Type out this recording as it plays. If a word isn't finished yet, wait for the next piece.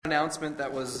announcement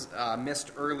that was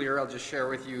missed earlier, I'll just share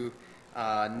with you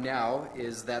now,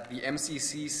 is that the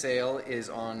MCC sale is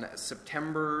on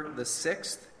September the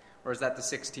 6th, or is that the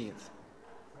 16th?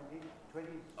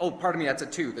 Oh, pardon me, that's a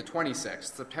 2, the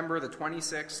 26th. September the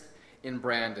 26th in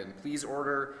Brandon. Please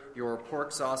order your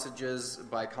pork sausages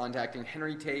by contacting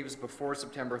Henry Taves before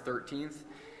September 13th,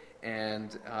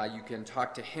 and you can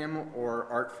talk to him or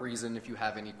Art Friesen if you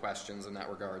have any questions in that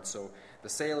regard. So the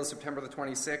sale is September the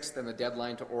 26th, and the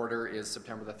deadline to order is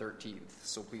September the 13th.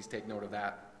 So please take note of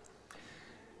that.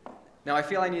 Now, I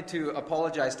feel I need to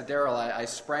apologize to Daryl. I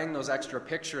sprang those extra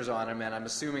pictures on him, and I'm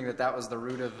assuming that was the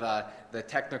root of the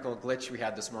technical glitch we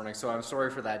had this morning. So I'm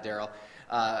sorry for that, Daryl.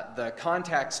 The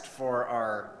context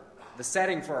for the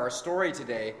setting for our story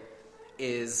today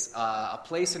is a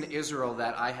place in Israel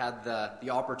that I had the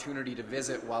opportunity to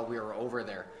visit while we were over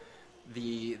there.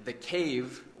 The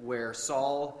cave where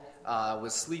Saul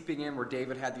was sleeping in, where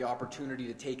David had the opportunity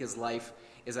to take his life,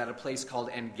 is at a place called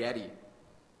En-Gedi.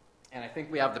 And I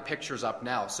think we have the pictures up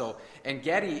now. So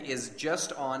En-Gedi is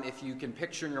just on, if you can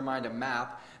picture in your mind a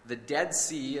map, the Dead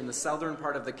Sea in the southern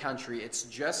part of the country. It's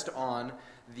just on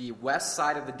the west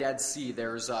side of the Dead Sea.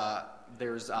 There's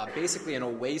basically an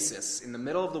oasis. In the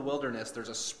middle of the wilderness, there's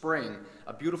a spring,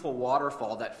 a beautiful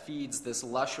waterfall that feeds this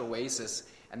lush oasis,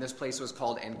 and this place was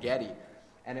called En-Gedi.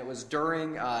 And it was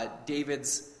during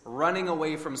David's running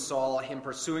away from Saul, him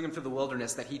pursuing him through the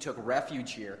wilderness, that he took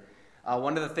refuge here.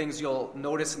 One of the things you'll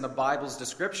notice in the Bible's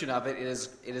description of it is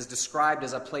described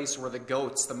as a place where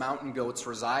the mountain goats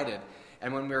resided.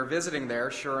 And when we were visiting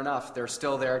there, sure enough, they're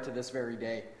still there to this very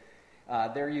day.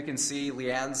 There you can see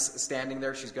Leanne's standing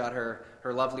there. She's got her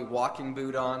lovely walking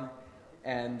boot on.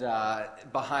 And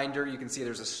behind her, you can see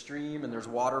there's a stream and there's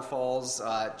waterfalls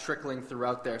trickling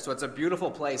throughout there. So it's a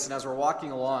beautiful place. And as we're walking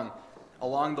along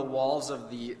the walls of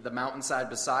the mountainside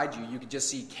beside you, you could just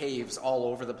see caves all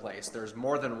over the place. There's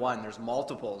more than one. There's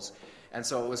multiples. And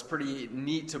so it was pretty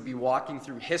neat to be walking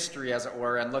through history, as it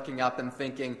were, and looking up and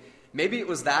thinking, maybe it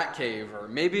was that cave, or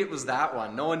maybe it was that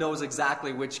one. No one knows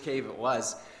exactly which cave it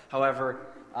was. However,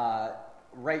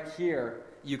 right here,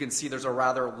 you can see there's a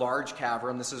rather large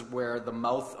cavern. This is where the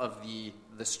mouth of the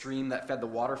stream that fed the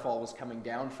waterfall was coming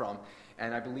down from.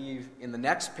 And I believe in the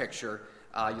next picture,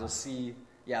 you'll see...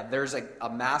 Yeah, there's a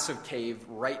massive cave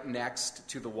right next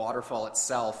to the waterfall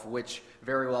itself, which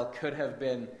very well could have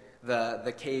been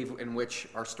the cave in which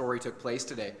our story took place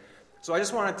today. So I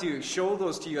just wanted to show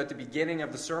those to you at the beginning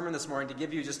of the sermon this morning to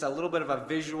give you just a little bit of a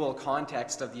visual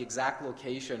context of the exact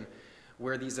location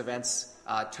where these events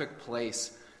took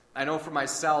place. I know for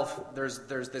myself, there's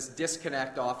this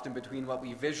disconnect often between what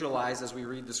we visualize as we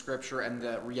read the Scripture and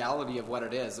the reality of what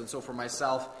it is. And so for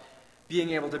myself,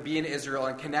 being able to be in Israel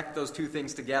and connect those two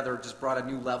things together just brought a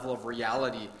new level of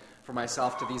reality for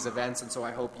myself to these events, and so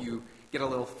I hope you get a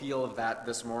little feel of that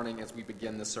this morning as we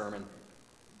begin the sermon.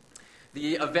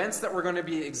 The events that we're going to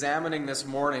be examining this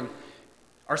morning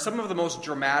are some of the most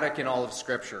dramatic in all of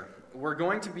Scripture. We're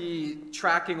going to be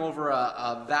tracking over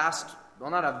a vast, well,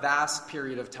 not a vast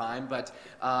period of time, but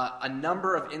a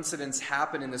number of incidents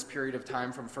happen in this period of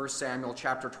time from 1 Samuel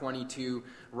chapter 22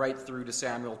 right through to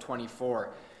Samuel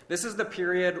 24. This is the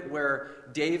period where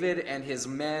David and his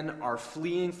men are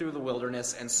fleeing through the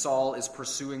wilderness and Saul is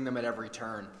pursuing them at every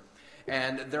turn.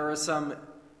 And there are some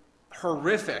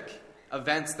horrific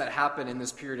events that happen in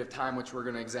this period of time which we're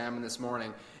going to examine this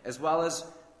morning, as well as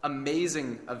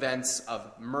amazing events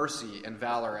of mercy and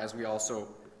valor, as we also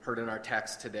heard in our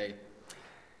text today.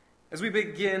 As we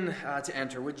begin to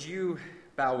enter, would you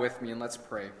bow with me and let's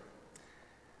pray.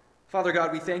 Father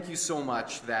God, we thank you so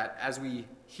much that as we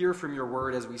hear from your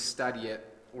word, as we study it,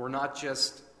 we're not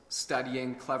just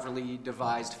studying cleverly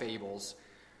devised fables.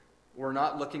 We're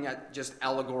not looking at just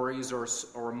allegories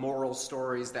or moral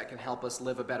stories that can help us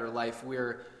live a better life.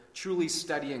 We're truly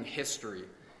studying history.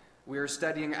 We're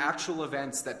studying actual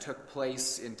events that took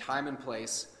place in time and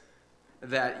place,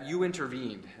 that you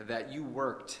intervened, that you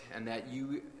worked, and that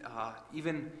you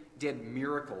even did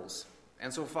miracles.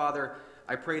 And so, Father,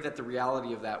 I pray that the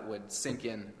reality of that would sink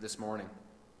in this morning.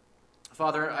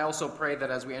 Father, I also pray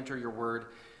that as we enter your word,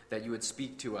 that you would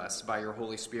speak to us by your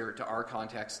Holy Spirit to our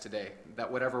context today,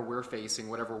 that whatever we're facing,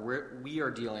 whatever we are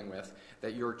dealing with,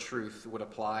 that your truth would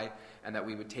apply and that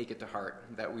we would take it to heart,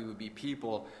 that we would be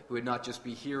people who would not just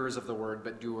be hearers of the word,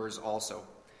 but doers also.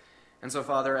 And so,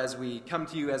 Father, as we come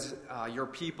to you as your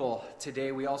people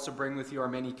today, we also bring with you our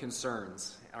many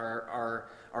concerns, our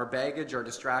baggage, our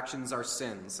distractions, our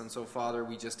sins. And so, Father,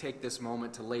 we just take this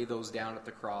moment to lay those down at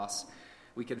the cross.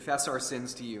 We confess our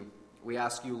sins to you. We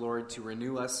ask you, Lord, to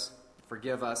renew us,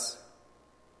 forgive us,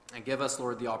 and give us,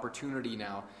 Lord, the opportunity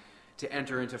now to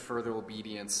enter into further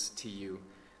obedience to you.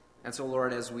 And so,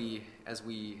 Lord, as we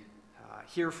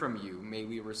hear from you, may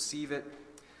we receive it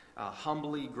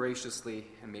humbly, graciously,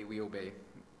 and may we obey.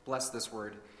 Bless this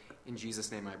word. In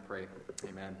Jesus' name I pray.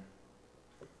 Amen.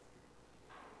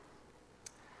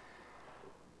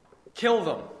 Kill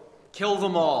them. Kill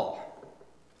them all.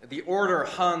 The order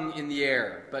hung in the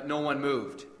air, but no one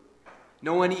moved.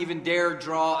 No one even dared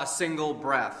draw a single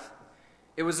breath.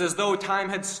 It was as though time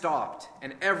had stopped,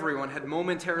 and everyone had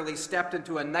momentarily stepped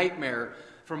into a nightmare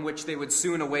from which they would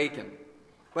soon awaken.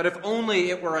 But if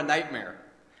only it were a nightmare,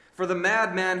 for the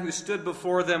madman who stood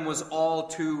before them was all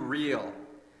too real.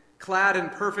 Clad in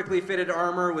perfectly fitted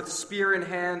armor, with spear in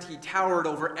hand, he towered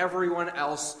over everyone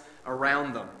else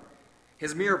around them.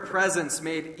 His mere presence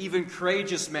made even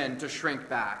courageous men to shrink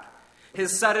back.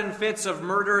 His sudden fits of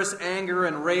murderous anger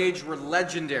and rage were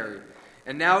legendary,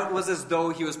 and now it was as though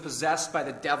he was possessed by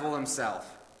the devil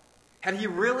himself. Had he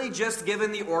really just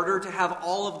given the order to have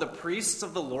all of the priests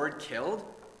of the Lord killed?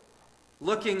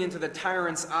 Looking into the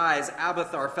tyrant's eyes,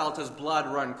 Abiathar felt his blood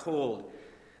run cold.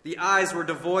 The eyes were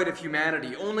devoid of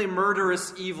humanity. Only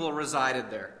murderous evil resided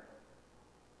there.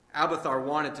 Abiathar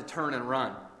wanted to turn and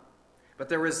run, but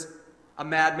there was a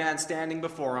madman standing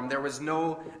before him. There was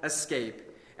no escape.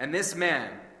 And this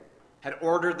man had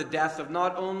ordered the death of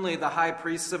not only the high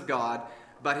priests of God,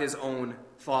 but his own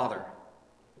father.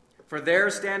 For there,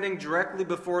 standing directly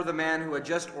before the man who had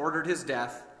just ordered his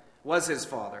death, was his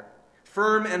father.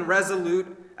 Firm and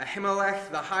resolute,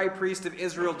 Ahimelech, the high priest of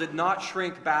Israel, did not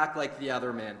shrink back like the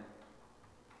other men.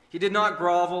 He did not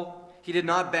grovel. He did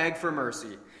not beg for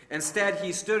mercy. Instead,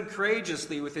 he stood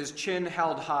courageously with his chin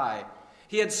held high.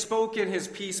 He had spoken his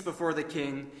piece before the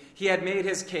king. He had made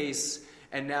his case,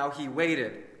 and now he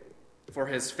waited for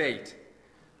his fate.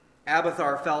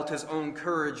 Abiathar felt his own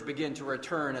courage begin to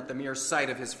return at the mere sight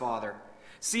of his father.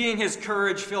 Seeing his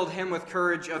courage filled him with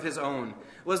courage of his own.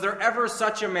 Was there ever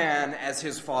such a man as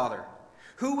his father?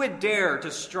 Who would dare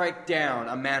to strike down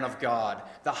a man of God,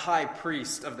 the high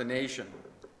priest of the nation?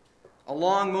 A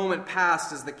long moment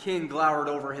passed as the king glowered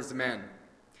over his men,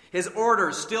 his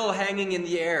orders still hanging in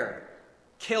the air.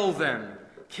 Kill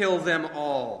them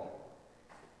all.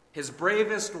 His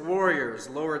bravest warriors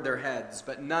lowered their heads,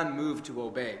 but none moved to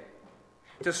obey.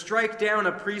 To strike down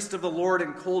a priest of the Lord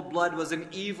in cold blood was an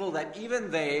evil that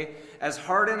even they, as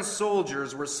hardened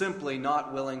soldiers, were simply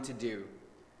not willing to do.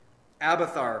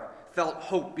 Abiathar felt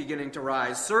hope beginning to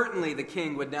rise. Certainly the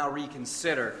king would now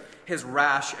reconsider his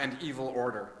rash and evil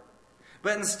order.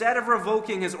 But instead of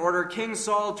revoking his order, King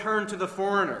Saul turned to the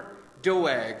foreigner,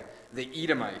 Doeg the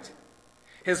Edomite.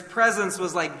 His presence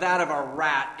was like that of a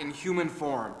rat in human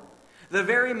form. The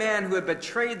very man who had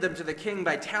betrayed them to the king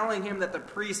by telling him that the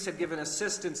priests had given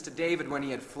assistance to David when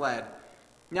he had fled,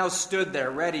 now stood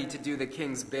there ready to do the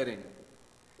king's bidding.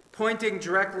 Pointing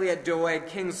directly at Doeg,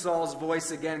 King Saul's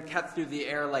voice again cut through the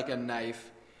air like a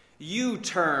knife. You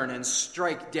turn and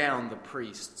strike down the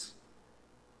priests.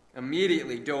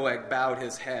 Immediately Doeg bowed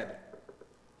his head,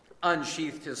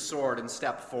 unsheathed his sword, and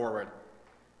stepped forward.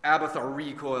 Abiathar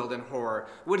recoiled in horror.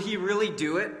 Would he really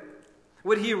do it?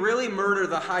 Would he really murder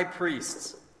the high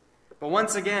priests? But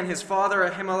once again, his father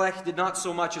Ahimelech did not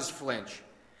so much as flinch.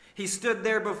 He stood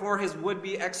there before his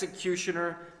would-be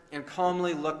executioner and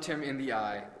calmly looked him in the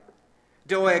eye.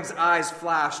 Doeg's eyes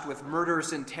flashed with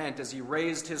murderous intent as he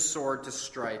raised his sword to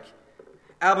strike.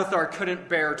 Abiathar couldn't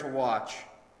bear to watch,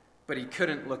 but he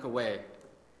couldn't look away.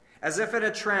 As if in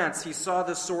a trance, he saw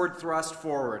the sword thrust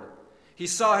forward. He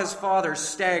saw his father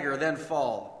stagger, then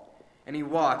fall, and he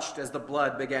watched as the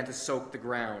blood began to soak the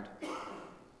ground.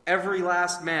 Every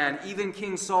last man, even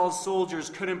King Saul's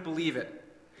soldiers, couldn't believe it.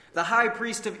 The high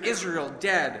priest of Israel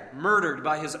dead, murdered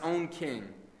by his own king,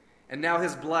 and now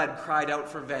his blood cried out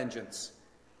for vengeance.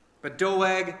 But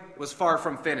Doeg was far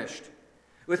from finished.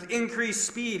 With increased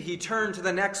speed, he turned to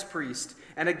the next priest,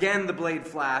 and again the blade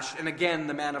flashed, and again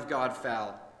the man of God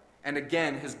fell, and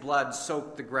again his blood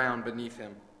soaked the ground beneath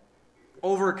him.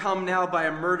 Overcome now by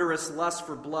a murderous lust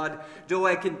for blood,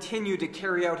 Doeg continued to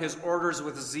carry out his orders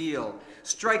with zeal,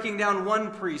 striking down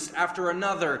one priest after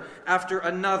another.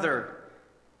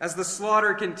 As the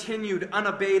slaughter continued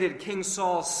unabated, King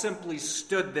Saul simply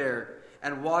stood there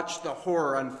and watched the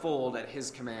horror unfold at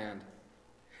his command.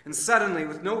 And suddenly,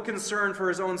 with no concern for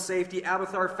his own safety,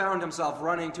 Abiathar found himself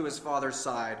running to his father's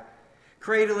side.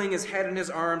 Cradling his head in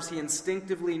his arms, he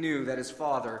instinctively knew that his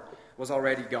father was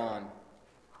already gone.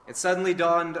 It suddenly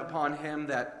dawned upon him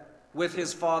that with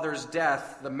his father's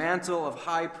death, the mantle of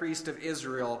high priest of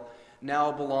Israel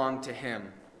now belonged to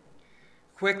him.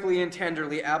 Quickly and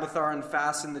tenderly, Abiathar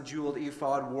unfastened the jeweled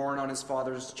ephod worn on his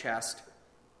father's chest.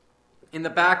 In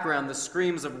the background, the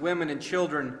screams of women and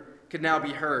children could now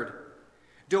be heard.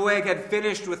 Doeg had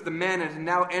finished with the men and had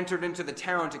now entered into the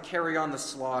town to carry on the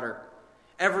slaughter.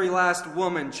 Every last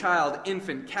woman, child,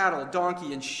 infant, cattle,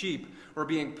 donkey, and sheep were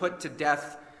being put to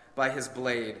death by his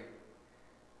blade.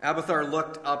 Abiathar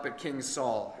looked up at King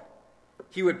Saul.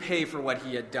 He would pay for what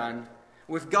he had done.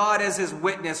 With God as his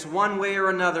witness, one way or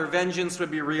another, vengeance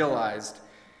would be realized.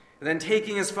 And then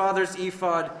taking his father's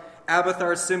ephod,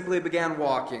 Abiathar simply began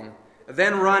walking,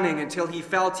 then running until he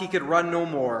felt he could run no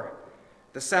more.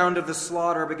 The sound of the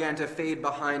slaughter began to fade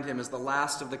behind him as the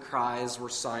last of the cries were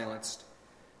silenced.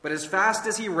 But as fast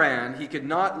as he ran, he could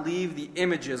not leave the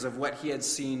images of what he had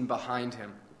seen behind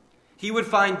him. He would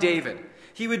find David.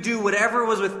 He would do whatever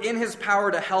was within his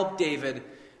power to help David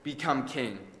become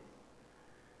king.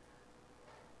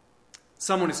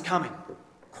 Someone is coming.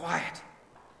 Quiet.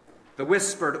 The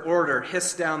whispered order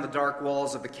hissed down the dark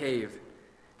walls of the cave.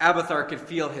 Abiathar could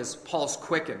feel his pulse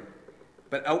quicken,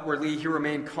 but outwardly he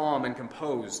remained calm and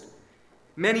composed.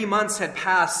 Many months had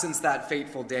passed since that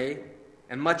fateful day,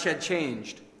 and much had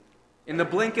changed. In the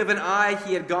blink of an eye,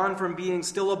 he had gone from being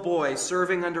still a boy,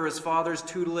 serving under his father's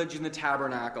tutelage in the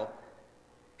tabernacle.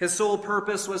 His sole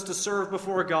purpose was to serve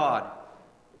before God,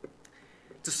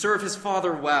 to serve his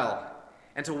father well,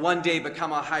 and to one day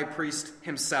become a high priest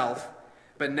himself.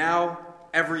 But now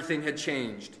everything had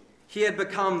changed. He had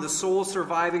become the sole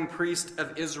surviving priest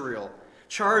of Israel,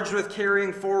 charged with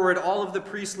carrying forward all of the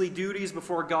priestly duties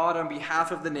before God on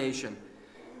behalf of the nation.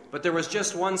 But there was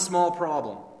just one small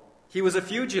problem. He was a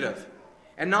fugitive,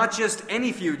 and not just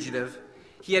any fugitive.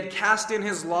 He had cast in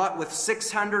his lot with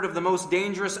 600 of the most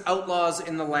dangerous outlaws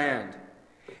in the land,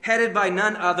 headed by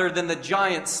none other than the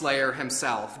giant slayer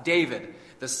himself, David,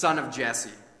 the son of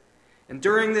Jesse. And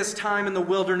during this time in the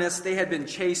wilderness, they had been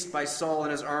chased by Saul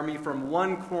and his army from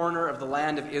one corner of the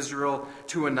land of Israel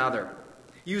to another.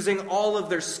 Using all of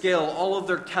their skill, all of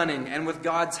their cunning, and with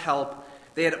God's help,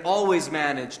 they had always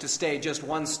managed to stay just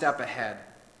one step ahead.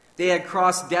 They had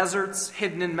crossed deserts,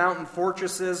 hidden in mountain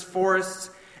fortresses, forests,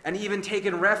 and even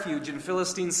taken refuge in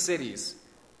Philistine cities.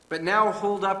 But now,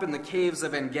 holed up in the caves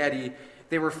of En-Gedi,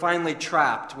 they were finally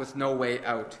trapped with no way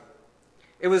out.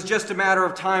 It was just a matter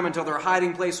of time until their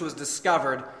hiding place was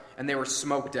discovered and they were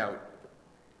smoked out.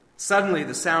 Suddenly,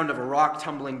 the sound of a rock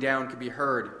tumbling down could be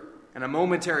heard, and a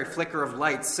momentary flicker of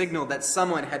light signaled that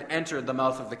someone had entered the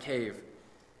mouth of the cave.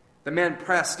 The men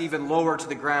pressed even lower to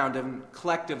the ground and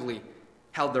collectively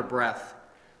held their breath.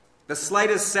 The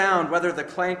slightest sound, whether the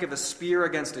clank of a spear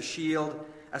against a shield,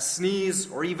 a sneeze,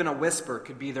 or even a whisper,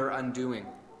 could be their undoing.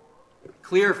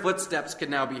 Clear footsteps could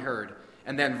now be heard,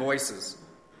 and then voices.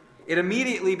 It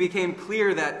immediately became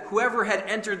clear that whoever had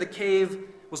entered the cave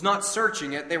was not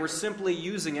searching it, they were simply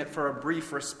using it for a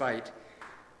brief respite.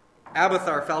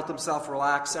 Abiathar felt himself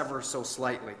relax ever so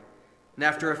slightly, and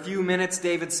after a few minutes,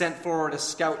 David sent forward a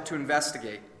scout to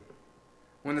investigate.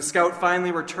 When the scout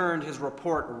finally returned, his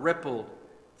report rippled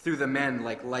through the men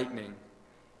like lightning.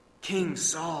 King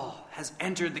Saul has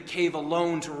entered the cave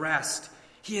alone to rest.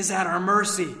 He is at our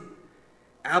mercy.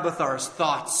 Abiathar's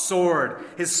thoughts soared.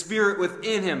 His spirit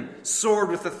within him soared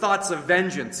with the thoughts of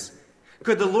vengeance.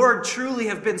 Could the Lord truly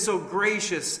have been so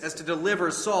gracious as to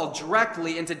deliver Saul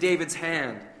directly into David's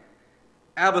hand?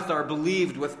 Abiathar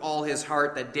believed with all his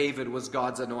heart that David was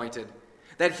God's anointed,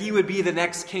 that he would be the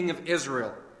next king of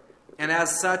Israel. And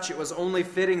as such, it was only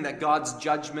fitting that God's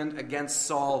judgment against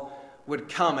Saul would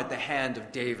come at the hand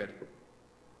of David.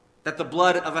 That the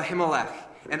blood of Ahimelech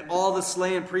and all the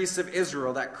slain priests of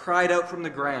Israel that cried out from the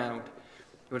ground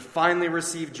would finally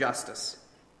receive justice.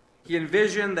 He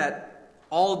envisioned that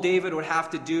all David would have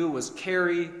to do was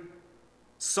carry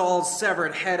Saul's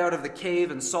severed head out of the cave,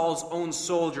 and Saul's own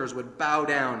soldiers would bow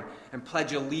down and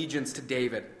pledge allegiance to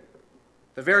David.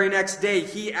 The very next day,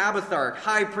 he, Abiathar,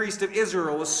 high priest of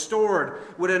Israel,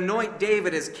 would anoint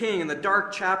David as king, and the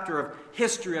dark chapter of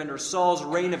history under Saul's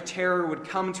reign of terror would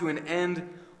come to an end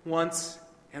once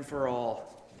and for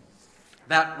all.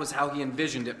 That was how he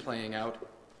envisioned it playing out.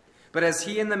 But as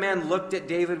he and the men looked at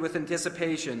David with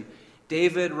anticipation,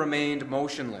 David remained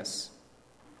motionless.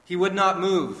 He would not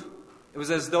move. It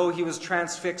was as though he was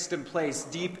transfixed in place,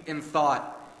 deep in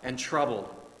thought and troubled.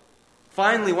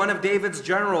 Finally, one of David's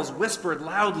generals whispered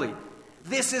loudly,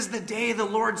 "This is the day the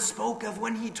Lord spoke of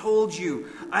when he told you,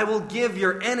 'I will give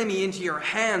your enemy into your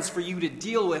hands for you to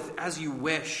deal with as you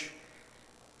wish.'"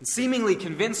 And seemingly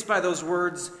convinced by those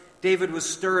words, David was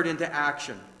stirred into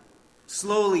action.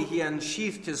 Slowly, he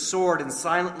unsheathed his sword and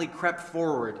silently crept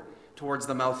forward towards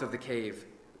the mouth of the cave.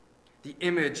 The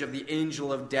image of the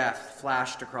angel of death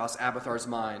flashed across Abiathar's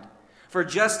mind. For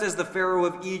just as the Pharaoh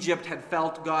of Egypt had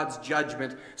felt God's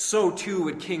judgment, so too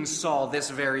would King Saul this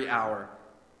very hour.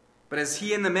 But as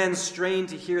he and the men strained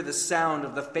to hear the sound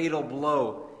of the fatal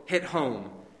blow hit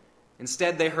home,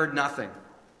 instead they heard nothing.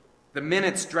 The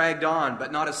minutes dragged on,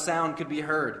 but not a sound could be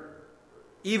heard.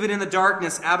 Even in the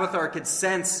darkness, Abiathar could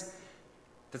sense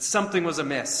that something was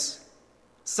amiss.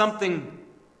 Something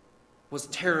was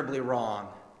terribly wrong.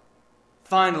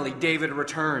 Finally, David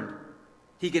returned.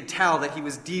 He could tell that he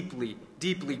was deeply,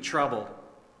 deeply troubled.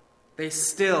 They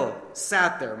still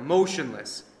sat there,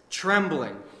 motionless,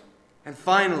 trembling. And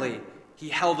finally, he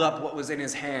held up what was in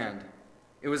his hand.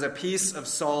 It was a piece of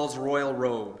Saul's royal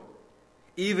robe.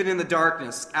 Even in the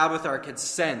darkness, Abiathar could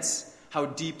sense how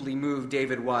deeply moved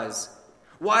David was.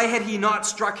 Why had he not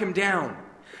struck him down?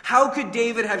 How could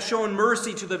David have shown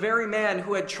mercy to the very man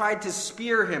who had tried to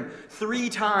spear him 3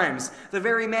 times, the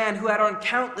very man who had on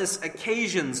countless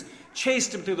occasions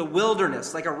chased him through the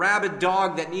wilderness like a rabid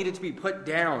dog that needed to be put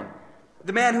down,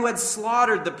 the man who had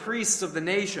slaughtered the priests of the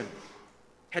nation?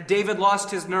 Had David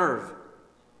lost his nerve?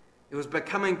 It was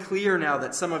becoming clear now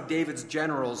that some of David's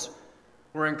generals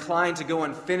were inclined to go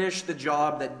and finish the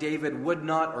job that David would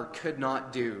not or could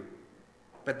not do.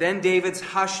 But then David's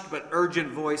hushed but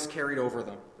urgent voice carried over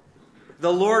them.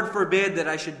 The Lord forbid that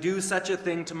I should do such a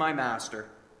thing to my master,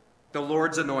 the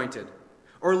Lord's anointed,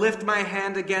 or lift my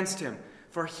hand against him,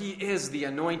 for he is the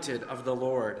anointed of the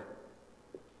Lord.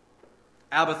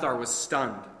 Abiathar was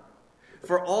stunned.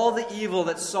 For all the evil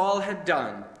that Saul had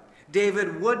done,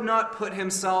 David would not put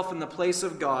himself in the place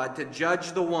of God to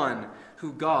judge the one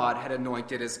who God had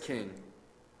anointed as king.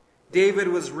 David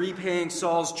was repaying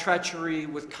Saul's treachery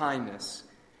with kindness.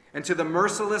 And to the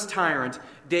merciless tyrant,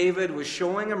 David was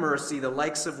showing a mercy the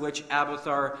likes of which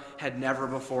Abiathar had never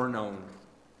before known.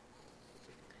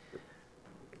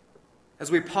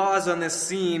 As we pause on this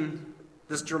scene,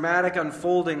 this dramatic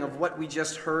unfolding of what we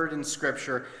just heard in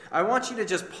Scripture, I want you to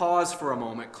just pause for a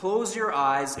moment, close your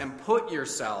eyes, and put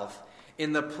yourself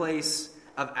in the place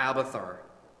of Abiathar.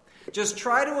 Just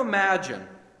try to imagine,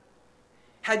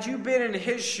 had you been in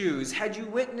his shoes, had you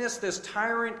witnessed this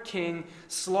tyrant king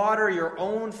slaughter your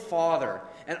own father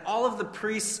and all of the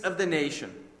priests of the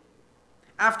nation,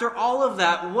 after all of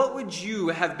that, what would you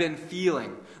have been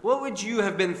feeling? What would you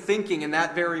have been thinking in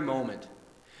that very moment?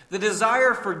 The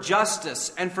desire for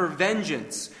justice and for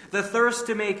vengeance, the thirst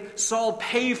to make Saul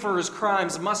pay for his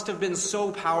crimes must have been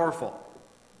so powerful.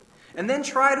 And then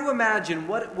try to imagine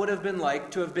what it would have been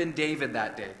like to have been David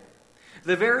that day.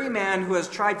 The very man who has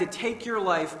tried to take your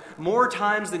life more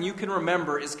times than you can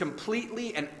remember is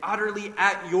completely and utterly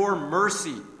at your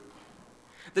mercy.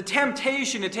 The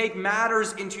temptation to take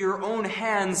matters into your own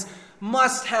hands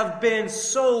must have been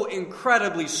so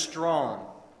incredibly strong.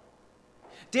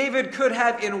 David could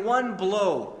have, in one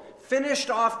blow, finished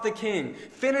off the king,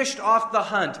 finished off the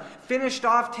hunt, finished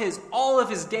off all of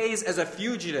his days as a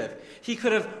fugitive. He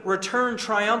could have returned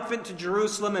triumphant to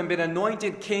Jerusalem and been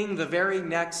anointed king the very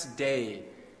next day,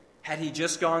 had he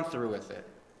just gone through with it.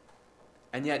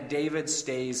 And yet David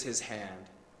stays his hand.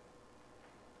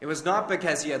 It was not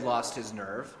because he had lost his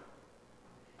nerve.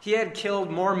 He had killed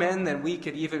more men than we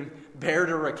could even bear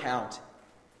to recount.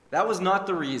 That was not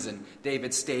the reason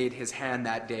David stayed his hand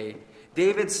that day.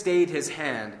 David stayed his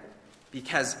hand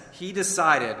because he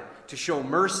decided to show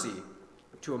mercy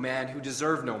to a man who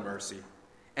deserved no mercy.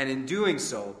 And in doing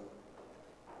so,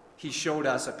 he showed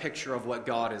us a picture of what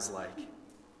God is like.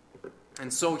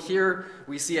 And so here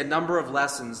we see a number of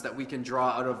lessons that we can draw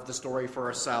out of the story for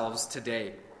ourselves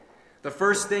today. The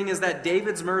first thing is that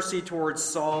David's mercy towards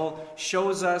Saul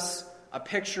shows us a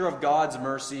picture of God's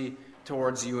mercy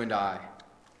towards you and I.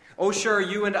 Oh, sure,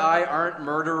 you and I aren't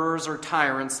murderers or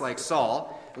tyrants like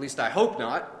Saul. At least I hope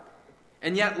not.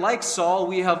 And yet, like Saul,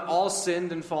 we have all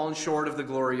sinned and fallen short of the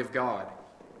glory of God.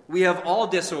 We have all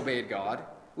disobeyed God.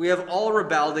 We have all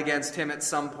rebelled against him at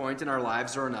some point in our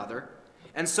lives or another.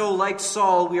 And so, like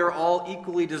Saul, we are all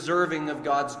equally deserving of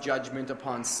God's judgment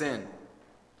upon sin.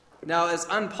 Now, as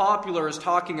unpopular as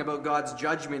talking about God's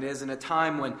judgment is in a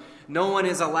time when no one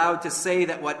is allowed to say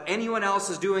that what anyone else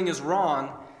is doing is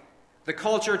wrong, the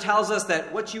culture tells us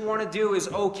that what you want to do is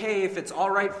okay. If it's all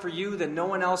right for you, then no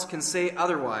one else can say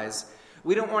otherwise.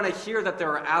 We don't want to hear that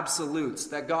there are absolutes,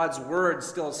 that God's word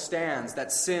still stands,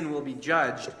 that sin will be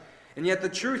judged. And yet the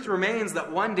truth remains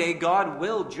that one day God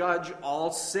will judge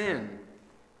all sin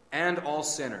and all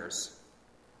sinners.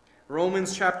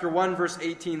 Romans chapter 1 verse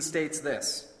 18 states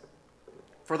this: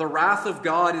 "For the wrath of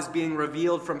God is being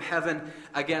revealed from heaven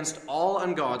against all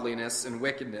ungodliness and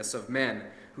wickedness of men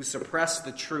who suppress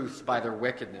the truth by their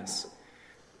wickedness."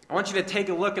 I want you to take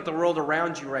a look at the world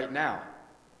around you right now.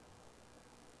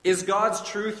 Is God's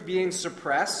truth being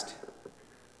suppressed?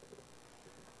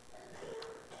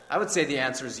 I would say the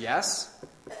answer is yes.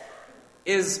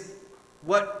 Is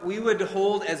what we would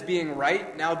hold as being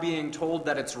right now being told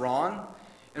that it's wrong,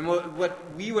 and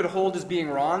what we would hold as being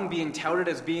wrong being touted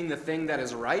as being the thing that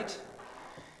is right.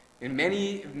 In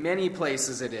many, many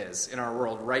places it is in our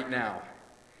world right now.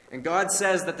 And God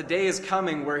says that the day is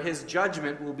coming where his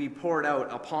judgment will be poured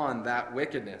out upon that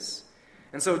wickedness.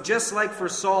 And so just like for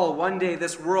Saul, one day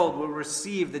this world will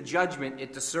receive the judgment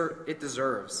it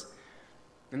deserves.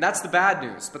 And that's the bad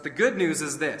news. But the good news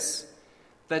is this,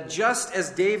 that just as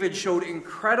David showed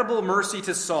incredible mercy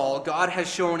to Saul, God has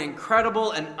shown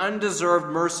incredible and undeserved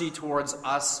mercy towards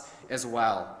us as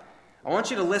well. I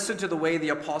want you to listen to the way the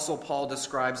Apostle Paul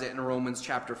describes it in Romans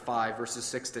chapter 5, verses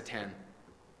 6 to 10.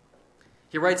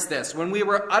 He writes this, when we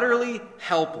were utterly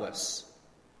helpless.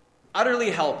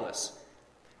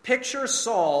 Picture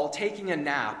Saul taking a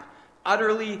nap,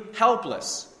 utterly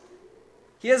helpless.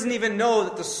 He doesn't even know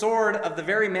that the sword of the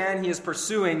very man he is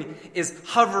pursuing is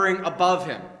hovering above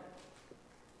him.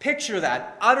 Picture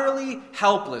that, utterly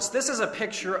helpless. This is a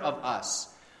picture of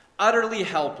us, utterly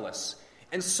helpless.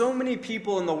 And so many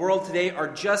people in the world today are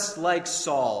just like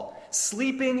Saul,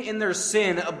 sleeping in their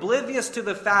sin, oblivious to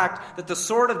the fact that the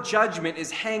sword of judgment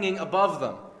is hanging above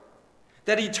them.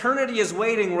 That eternity is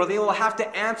waiting where they will have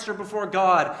to answer before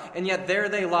God, and yet there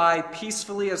they lie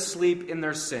peacefully asleep in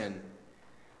their sin.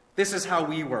 This is how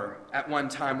we were at one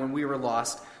time when we were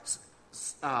lost.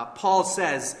 Paul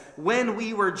says, when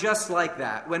we were just like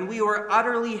that, when we were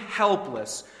utterly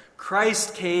helpless,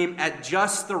 Christ came at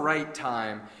just the right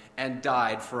time and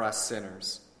died for us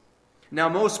sinners. Now,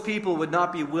 most people would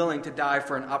not be willing to die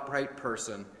for an upright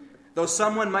person, though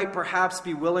someone might perhaps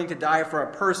be willing to die for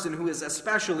a person who is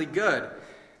especially good.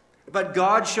 But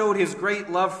God showed his great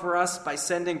love for us by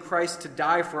sending Christ to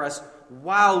die for us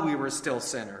while we were still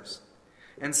sinners.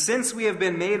 And since we have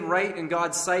been made right in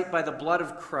God's sight by the blood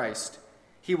of Christ,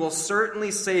 he will certainly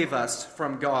save us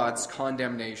from God's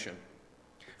condemnation.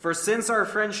 For since our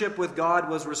friendship with God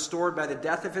was restored by the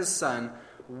death of his Son,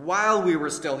 while we were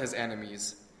still his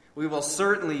enemies, we will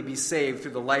certainly be saved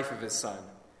through the life of his Son.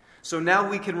 So now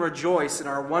we can rejoice in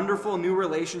our wonderful new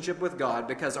relationship with God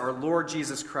because our Lord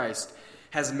Jesus Christ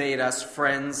has made us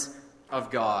friends of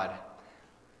God.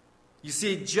 You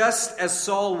see, just as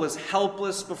Saul was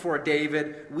helpless before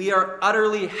David, we are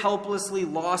utterly helplessly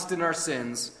lost in our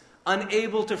sins,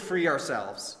 unable to free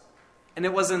ourselves. And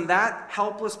it was in that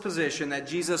helpless position that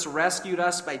Jesus rescued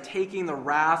us by taking the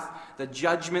wrath, the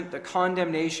judgment, the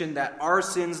condemnation that our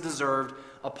sins deserved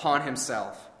upon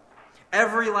himself.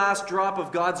 Every last drop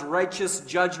of God's righteous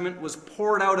judgment was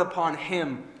poured out upon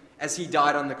him as he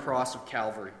died on the cross of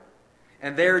Calvary.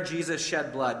 And there Jesus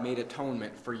shed blood, made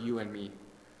atonement for you and me.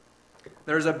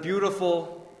 There's a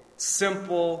beautiful,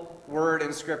 simple word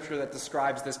in Scripture that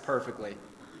describes this perfectly.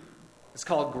 It's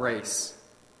called grace.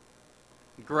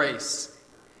 Grace.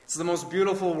 It's the most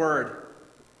beautiful word.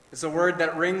 It's a word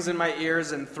that rings in my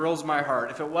ears and thrills my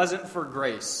heart. If it wasn't for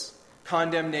grace,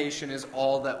 condemnation is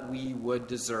all that we would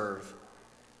deserve.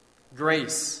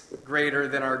 Grace, greater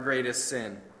than our greatest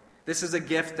sin. This is a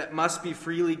gift that must be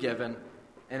freely given,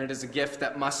 and it is a gift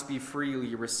that must be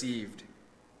freely received.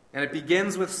 And it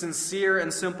begins with sincere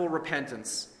and simple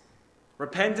repentance.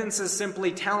 Repentance is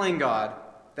simply telling God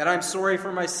that I'm sorry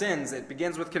for my sins. It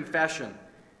begins with confession. It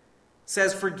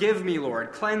says, forgive me,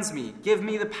 Lord, cleanse me, give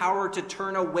me the power to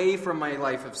turn away from my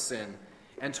life of sin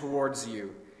and towards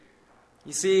you.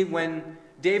 You see, when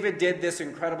David did this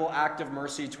incredible act of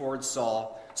mercy towards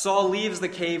Saul, Saul leaves the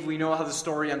cave. We know how the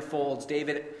story unfolds.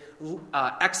 David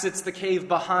exits the cave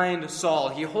behind Saul.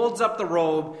 He holds up the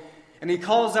robe and he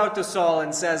calls out to Saul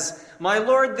and says, my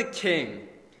lord the king.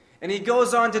 And he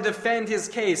goes on to defend his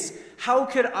case. How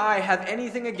could I have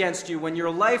anything against you when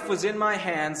your life was in my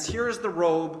hands? Here's the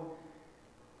robe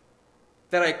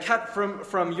that I cut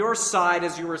from your side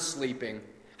as you were sleeping.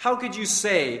 How could you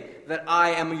say that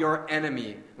I am your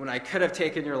enemy when I could have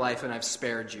taken your life and I've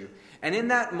spared you? And in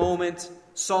that moment,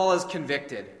 Saul is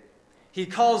convicted. He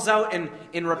calls out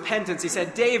in repentance. He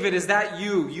said, David, is that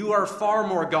you? You are far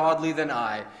more godly than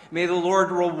I. May the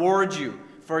Lord reward you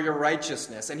for your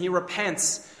righteousness. And he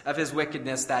repents of his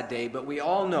wickedness that day. But we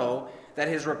all know that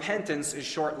his repentance is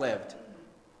short-lived.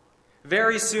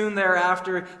 Very soon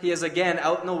thereafter, he is again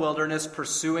out in the wilderness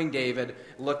pursuing David,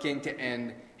 looking to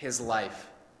end his life.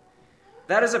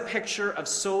 That is a picture of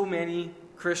so many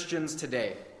Christians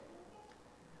today.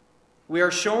 We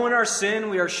are shown our sin.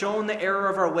 We are shown the error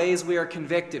of our ways. We are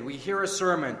convicted. We hear a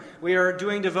sermon. We are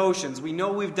doing devotions. We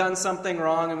know we've done something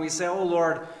wrong, and we say, oh,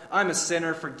 Lord, I'm a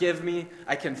sinner. Forgive me.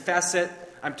 I confess it.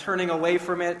 I'm turning away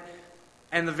from it.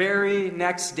 And the very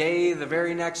next day, the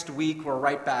very next week, we're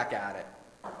right back at it.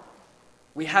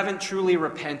 We haven't truly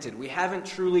repented. We haven't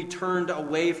truly turned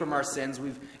away from our sins.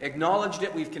 We've acknowledged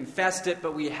it, we've confessed it,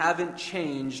 but we haven't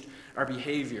changed our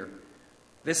behavior.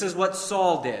 This is what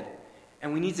Saul did,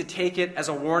 and we need to take it as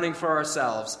a warning for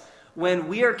ourselves. When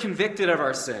we are convicted of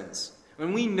our sins,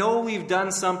 when we know we've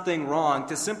done something wrong,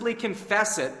 to simply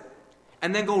confess it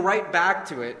and then go right back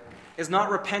to it is not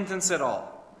repentance at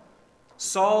all.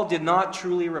 Saul did not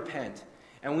truly repent,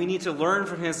 and we need to learn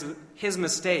from his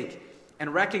mistake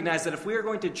and recognize that if we are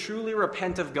going to truly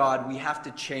repent of God, we have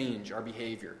to change our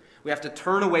behavior. We have to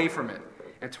turn away from it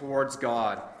and towards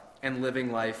God and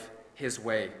living life His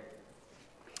way.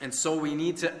 And so we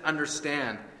need to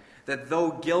understand that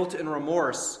though guilt and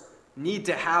remorse need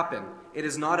to happen, it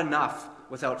is not enough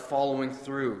without following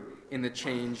through in the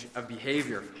change of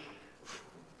behavior.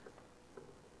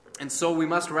 And so we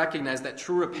must recognize that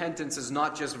true repentance is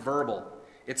not just verbal,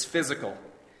 it's physical.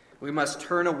 We must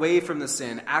turn away from the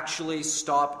sin, actually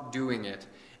stop doing it,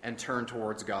 and turn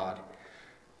towards God.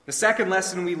 The second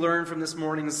lesson we learn from this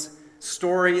morning's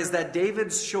story is that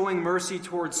David's showing mercy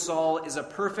towards Saul is a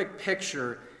perfect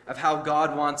picture of how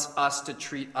God wants us to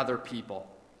treat other people,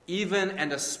 even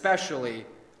and especially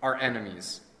our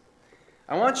enemies.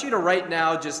 I want you to right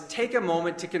now just take a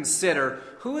moment to consider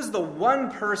who is the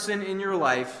one person in your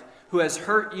life who has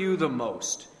hurt you the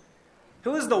most.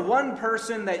 Who is the one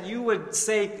person that you would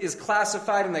say is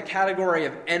classified in the category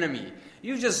of enemy?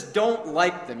 You just don't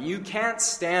like them. You can't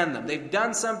stand them. They've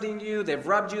done something to you. They've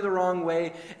rubbed you the wrong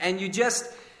way. And you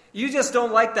just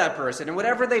don't like that person. And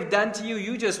whatever they've done to you,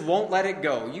 you just won't let it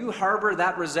go. You harbor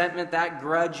that resentment, that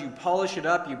grudge. You polish it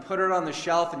up. You put it on the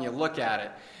shelf and you look at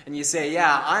it. And you say,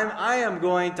 yeah, I am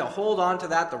going to hold on to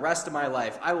that the rest of my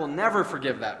life. I will never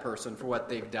forgive that person for what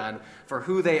they've done, for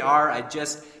who they are. I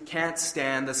just can't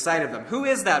stand the sight of them. Who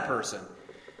is that person?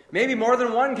 Maybe more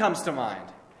than one comes to mind.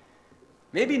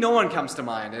 Maybe no one comes to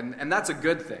mind, and that's a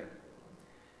good thing.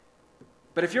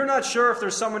 But if you're not sure if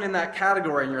there's someone in that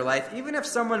category in your life, even if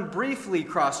someone briefly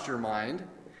crossed your mind,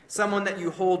 someone that you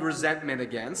hold resentment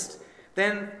against,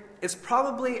 then it's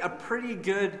probably a pretty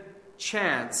good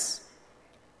chance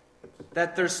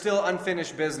that there's still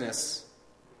unfinished business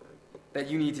that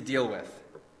you need to deal with.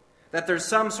 That there's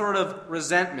some sort of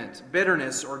resentment,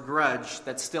 bitterness, or grudge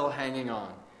that's still hanging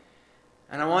on.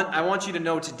 And I want you to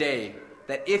know today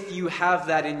that if you have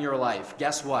that in your life,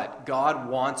 guess what? God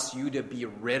wants you to be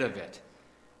rid of it.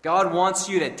 God wants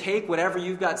you to take whatever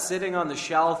you've got sitting on the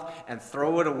shelf and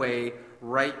throw it away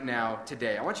right now,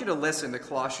 today. I want you to listen to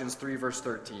Colossians 3, verse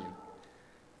 13.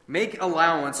 Make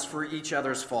allowance for each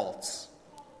other's faults.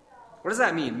 What does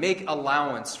that mean? Make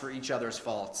allowance for each other's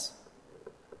faults.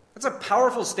 That's a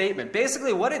powerful statement.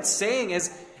 Basically, what it's saying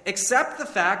is accept the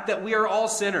fact that we are all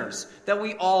sinners, that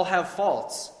we all have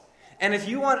faults. And if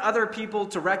you want other people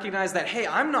to recognize that, hey,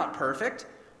 I'm not perfect,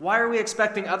 why are we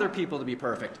expecting other people to be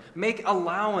perfect? Make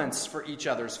allowance for each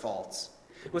other's faults.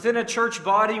 Within a church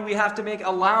body, we have to make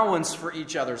allowance for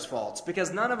each other's faults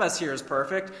because none of us here is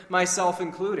perfect, myself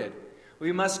included.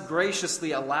 We must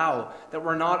graciously allow that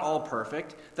we're not all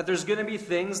perfect, that there's going to be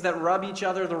things that rub each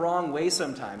other the wrong way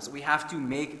sometimes. We have to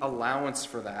make allowance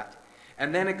for that.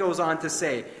 And then it goes on to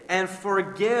say, and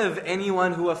forgive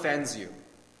anyone who offends you.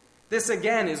 This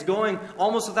again is going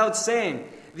almost without saying.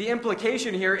 The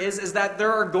implication here is that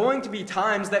there are going to be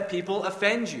times that people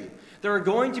offend you. There are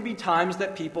going to be times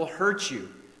that people hurt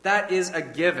you. That is a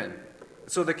given.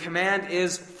 So the command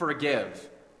is forgive.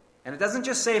 And it doesn't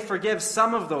just say forgive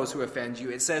some of those who offend you.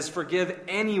 It says forgive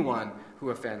anyone who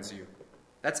offends you.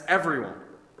 That's everyone.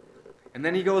 And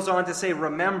then he goes on to say,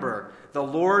 remember, the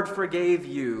Lord forgave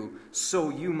you, so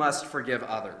you must forgive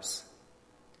others.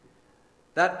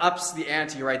 That ups the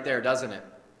ante right there, doesn't it?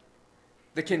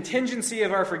 The contingency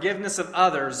of our forgiveness of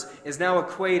others is now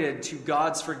equated to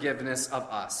God's forgiveness of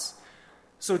us.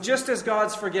 So just as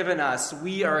God's forgiven us,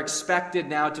 we are expected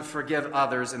now to forgive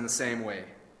others in the same way.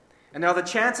 And now the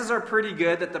chances are pretty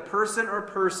good that the person or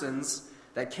persons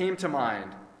that came to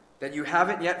mind that you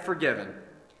haven't yet forgiven,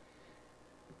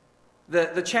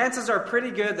 the chances are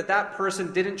pretty good that that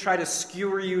person didn't try to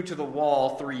skewer you to the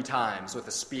wall 3 times with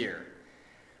a spear.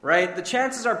 Right? The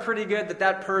chances are pretty good that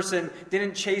that person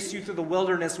didn't chase you through the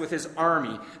wilderness with his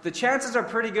army. The chances are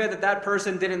pretty good that that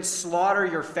person didn't slaughter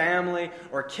your family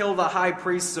or kill the high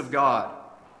priests of God.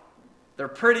 They're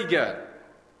pretty good.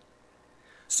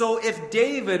 So if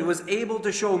David was able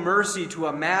to show mercy to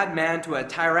a madman, to a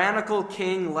tyrannical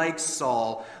king like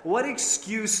Saul, what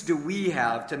excuse do we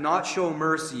have to not show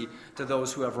mercy to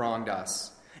those who have wronged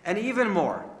us? And even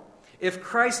more, if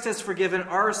Christ has forgiven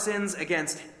our sins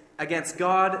against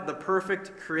God, the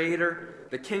perfect Creator,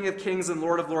 the King of Kings and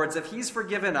Lord of Lords, if He's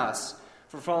forgiven us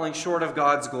for falling short of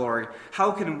God's glory,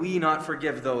 how can we not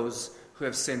forgive those who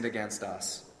have sinned against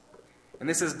us? And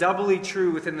this is doubly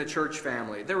true within the church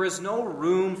family. There is no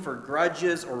room for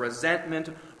grudges or resentment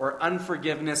or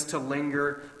unforgiveness to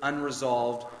linger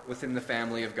unresolved within the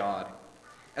family of God.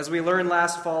 As we learned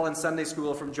last fall in Sunday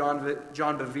school from John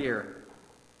Bevere,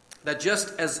 that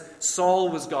just as Saul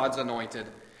was God's anointed,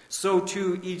 so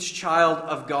too each child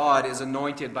of God is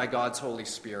anointed by God's Holy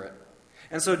Spirit.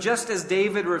 And so just as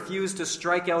David refused to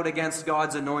strike out against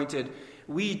God's anointed,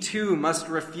 we too must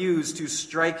refuse to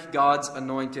strike God's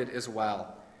anointed as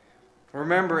well.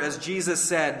 Remember, as Jesus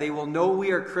said, they will know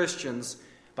we are Christians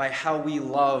by how we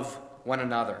love one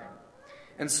another.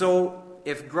 And so,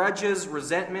 if grudges,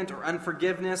 resentment, or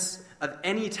unforgiveness of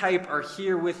any type are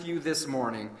here with you this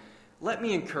morning, let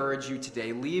me encourage you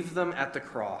today, leave them at the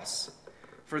cross.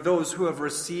 For those who have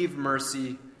received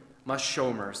mercy must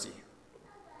show mercy.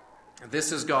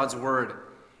 This is God's word,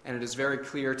 and it is very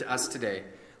clear to us today.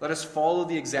 Let us follow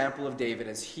the example of David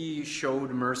as he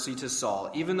showed mercy to Saul.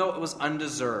 Even though it was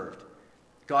undeserved,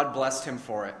 God blessed him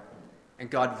for it, and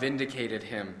God vindicated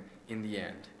him in the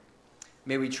end.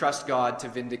 May we trust God to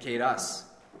vindicate us,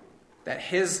 that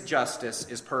his justice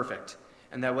is perfect,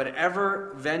 and that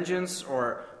whatever vengeance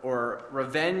or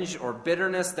revenge or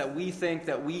bitterness that we think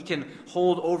that we can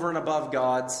hold over and above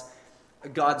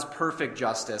God's perfect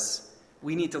justice,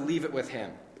 we need to leave it with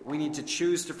him. We need to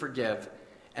choose to forgive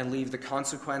and leave the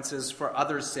consequences for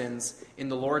other sins in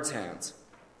the Lord's hands.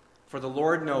 For the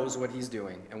Lord knows what he's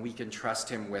doing, and we can trust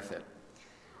him with it.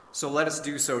 So let us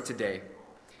do so today.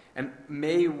 And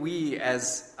may we,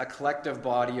 as a collective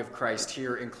body of Christ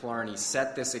here in Killarney,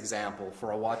 set this example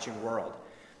for a watching world.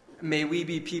 May we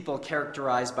be people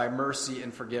characterized by mercy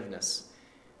and forgiveness.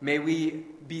 May we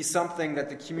be something that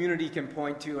the community can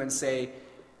point to and say,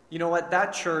 you know what,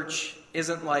 that church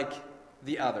isn't like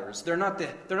the others. They're not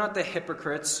the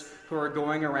hypocrites who are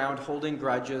going around holding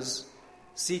grudges,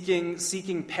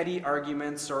 seeking petty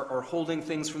arguments or holding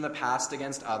things from the past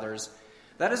against others.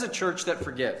 That is a church that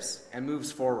forgives and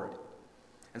moves forward.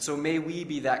 And so may we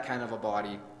be that kind of a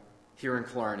body here in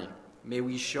Killarney. May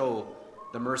we show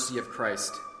the mercy of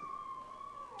Christ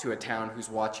to a town who's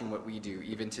watching what we do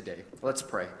even today. Let's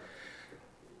pray.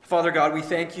 Father God, we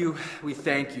thank you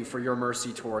for your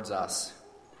mercy towards us.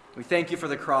 We thank you for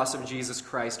the cross of Jesus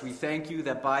Christ. We thank you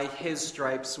that by his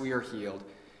stripes we are healed,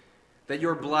 that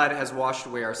your blood has washed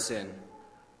away our sin.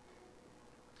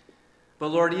 But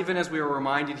Lord, even as we are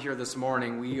reminded here this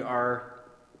morning, we are,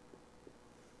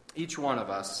 each one of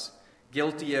us,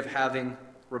 guilty of having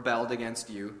rebelled against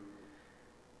you.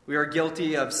 We are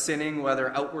guilty of sinning,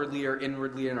 whether outwardly or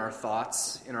inwardly in our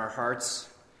thoughts, in our hearts.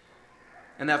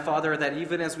 And that, Father, that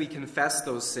even as we confess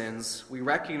those sins, we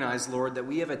recognize, Lord, that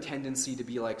we have a tendency to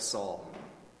be like Saul.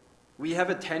 We have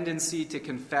a tendency to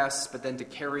confess, but then to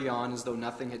carry on as though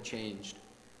nothing had changed.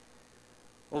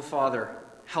 Oh, Father,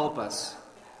 help us.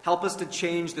 Help us to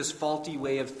change this faulty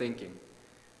way of thinking.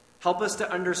 Help us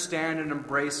to understand and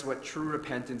embrace what true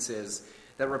repentance is.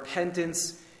 That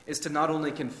repentance is to not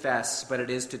only confess, but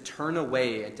it is to turn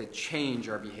away and to change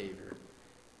our behavior.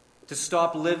 To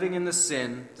stop living in the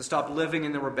sin, to stop living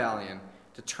in the rebellion,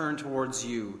 to turn towards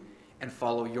you and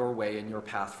follow your way and your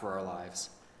path for our lives.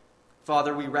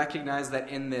 Father, we recognize that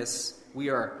in this we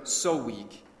are so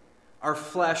weak. Our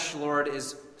flesh, Lord,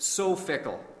 is so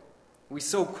fickle. We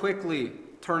so quickly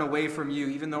turn away from you,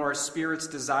 even though our spirits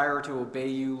desire to obey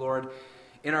you, Lord.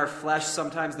 In our flesh,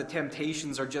 sometimes the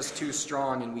temptations are just too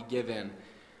strong and we give in.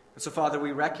 And so, Father,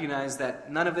 we recognize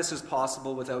that none of this is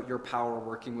possible without your power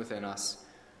working within us.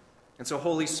 And so,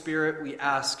 Holy Spirit, we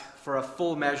ask for a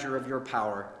full measure of your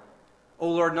power. O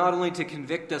Lord, not only to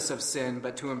convict us of sin,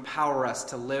 but to empower us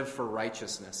to live for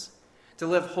righteousness, to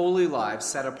live holy lives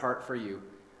set apart for you.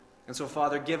 And so,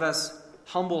 Father, give us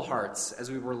humble hearts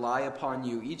as we rely upon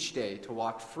you each day to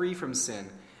walk free from sin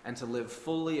and to live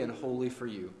fully and wholly for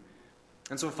you.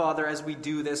 And so, Father, as we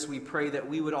do this, we pray that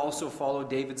we would also follow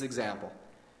David's example,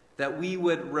 that we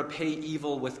would repay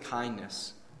evil with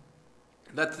kindness,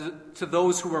 that to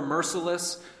those who are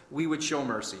merciless, we would show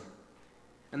mercy.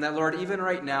 And that, Lord, even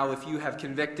right now, if you have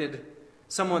convicted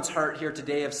someone's heart here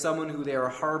today of someone who they are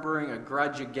harboring a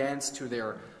grudge against, who they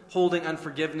are holding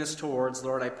unforgiveness towards,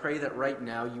 Lord, I pray that right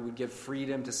now you would give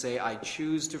freedom to say, I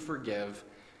choose to forgive.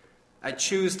 I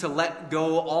choose to let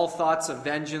go all thoughts of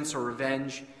vengeance or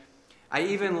revenge. I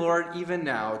even, Lord, even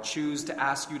now choose to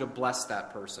ask you to bless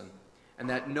that person, and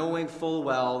that knowing full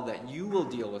well that you will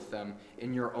deal with them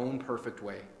in your own perfect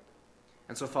way.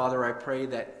 And so, Father, I pray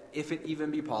that if it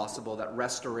even be possible, that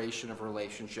restoration of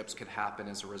relationships could happen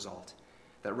as a result,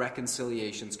 that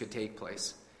reconciliations could take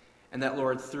place, and that,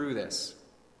 Lord, through this,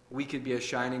 we could be a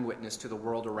shining witness to the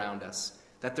world around us.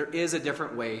 That there is a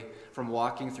different way from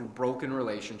walking through broken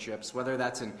relationships, whether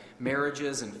that's in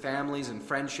marriages and families and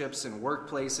friendships and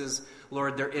workplaces.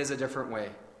 Lord, there is a different way,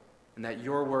 and that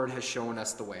your word has shown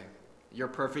us the way. Your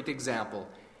perfect example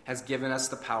has given us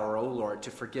the power, O Lord,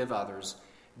 to forgive others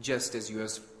just as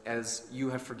you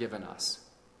have forgiven us.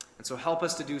 And so help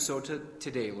us to do so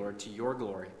today, Lord, to your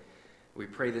glory. We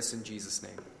pray this in Jesus'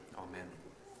 name. Amen.